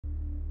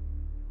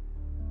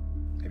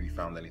you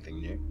found anything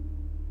new?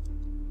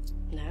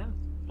 No,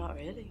 not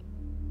really.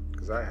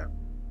 Because I have.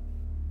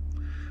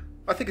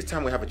 I think it's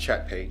time we have a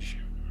chat, Paige.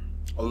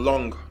 A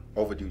long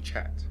overdue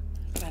chat.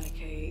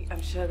 Maliki,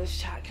 I'm sure this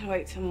chat can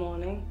wait till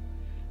morning.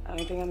 The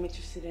only thing I'm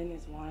interested in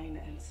is wine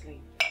and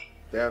sleep.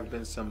 There have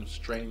been some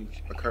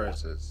strange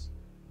occurrences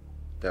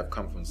that have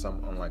come from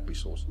some unlikely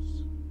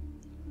sources.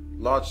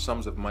 Large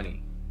sums of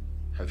money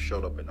have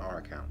showed up in our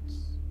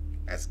accounts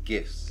as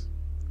gifts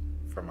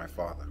from my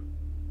father.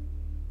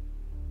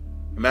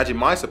 Imagine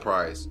my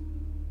surprise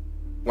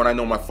when I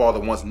know my father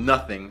wants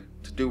nothing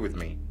to do with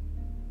me.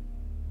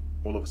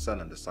 All of a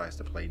sudden decides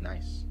to play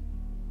nice.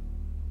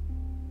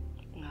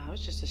 No, I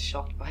was just as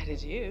shocked by it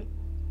as you.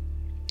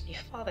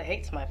 Your father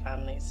hates my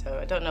family, so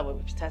I don't know what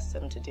would test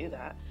him to do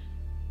that.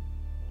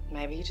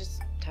 Maybe he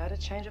just had a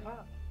change of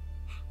heart.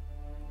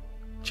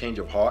 Change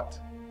of heart?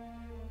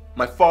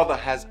 My father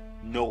has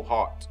no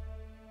heart.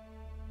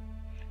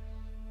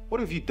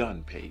 What have you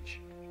done, Paige?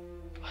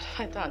 What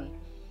have I done?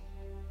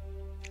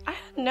 I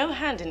had no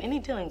hand in any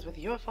dealings with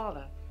your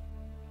father.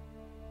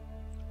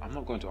 I'm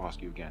not going to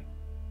ask you again.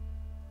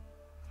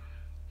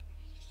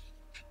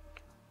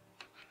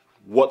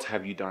 What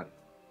have you done?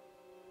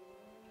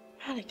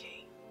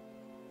 Maliki,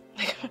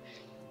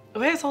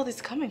 where's all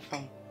this coming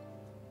from?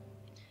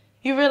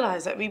 You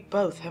realize that we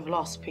both have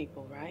lost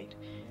people, right?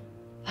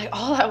 Like,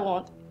 all I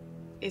want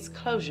is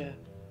closure.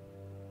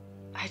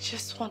 I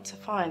just want to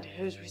find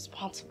who's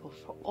responsible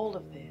for all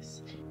of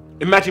this.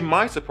 Imagine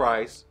my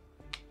surprise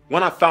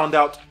when I found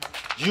out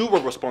you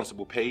were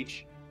responsible,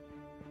 Paige.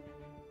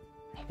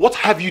 What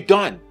have you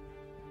done?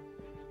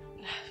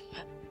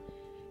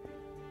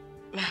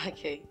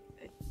 Maliki.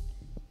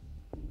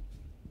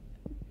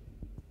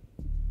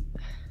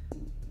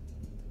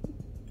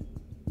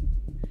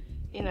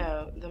 You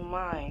know, the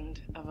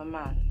mind of a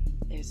man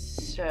is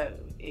so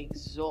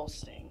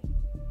exhausting.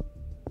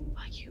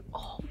 Like, you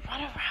all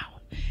run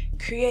around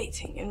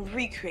creating and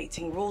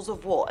recreating rules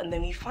of war, and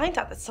then you find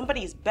out that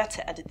somebody is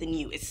better at it than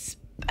you,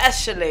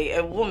 especially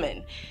a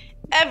woman.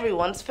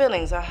 Everyone's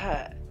feelings are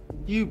hurt.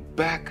 You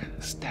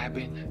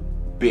backstabbing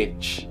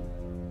bitch.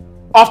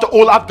 After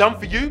all I've done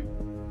for you,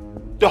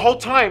 the whole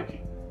time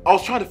I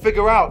was trying to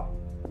figure out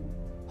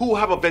who will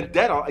have a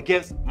vendetta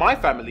against my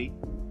family,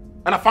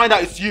 and I find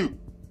out it's you.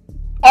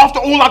 After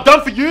all I've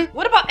done for you?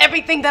 What about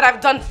everything that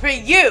I've done for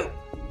you?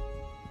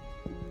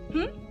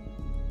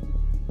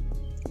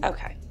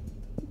 Okay.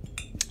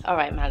 All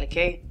right,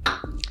 Maliki.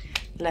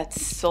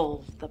 Let's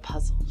solve the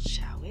puzzle,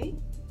 shall we?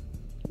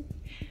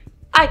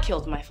 I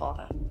killed my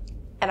father,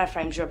 and I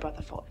framed your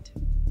brother for it.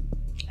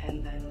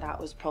 And then that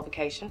was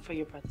provocation for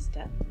your brother's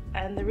death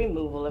and the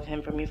removal of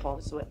him from your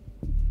father's will.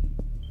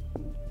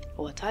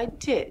 What I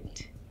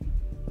did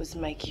was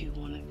make you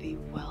one of the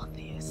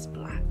wealthiest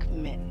black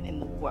men in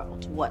the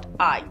world. What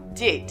I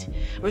did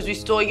was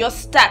restore your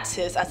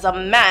status as a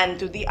man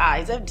through the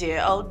eyes of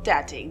dear old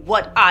daddy.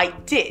 What I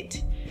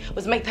did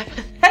was make that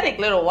pathetic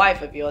little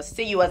wife of yours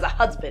see you as a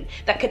husband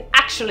that could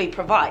actually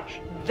provide.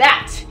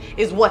 That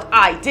is what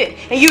I did.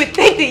 And you would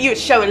think that you would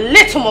show a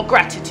little more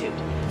gratitude.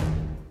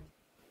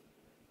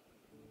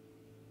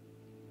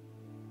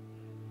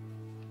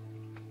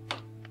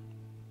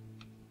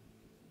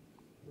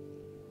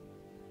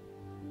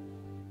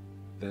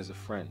 There's a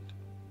friend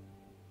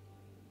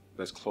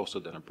that's closer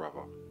than a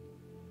brother.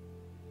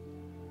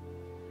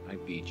 I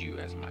bleed you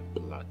as my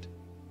blood.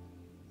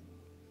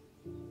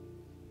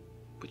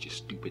 But your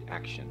stupid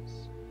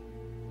actions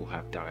will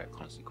have dire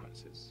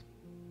consequences.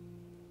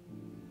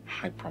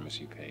 I promise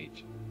you,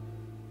 Paige,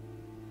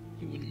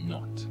 you will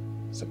not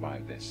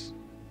survive this.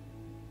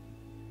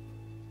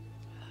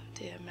 Oh,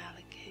 dear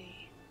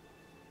Maliki.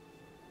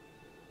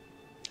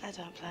 I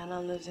don't plan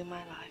on losing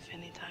my life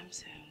anytime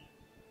soon.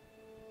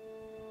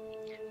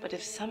 But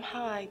if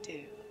somehow I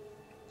do,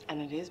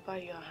 and it is by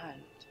your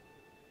hand,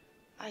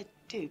 I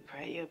do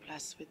pray you're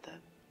blessed with a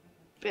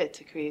bit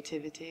of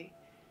creativity.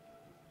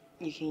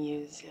 You can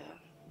use your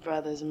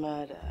brother's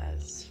murder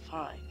as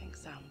fine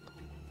example.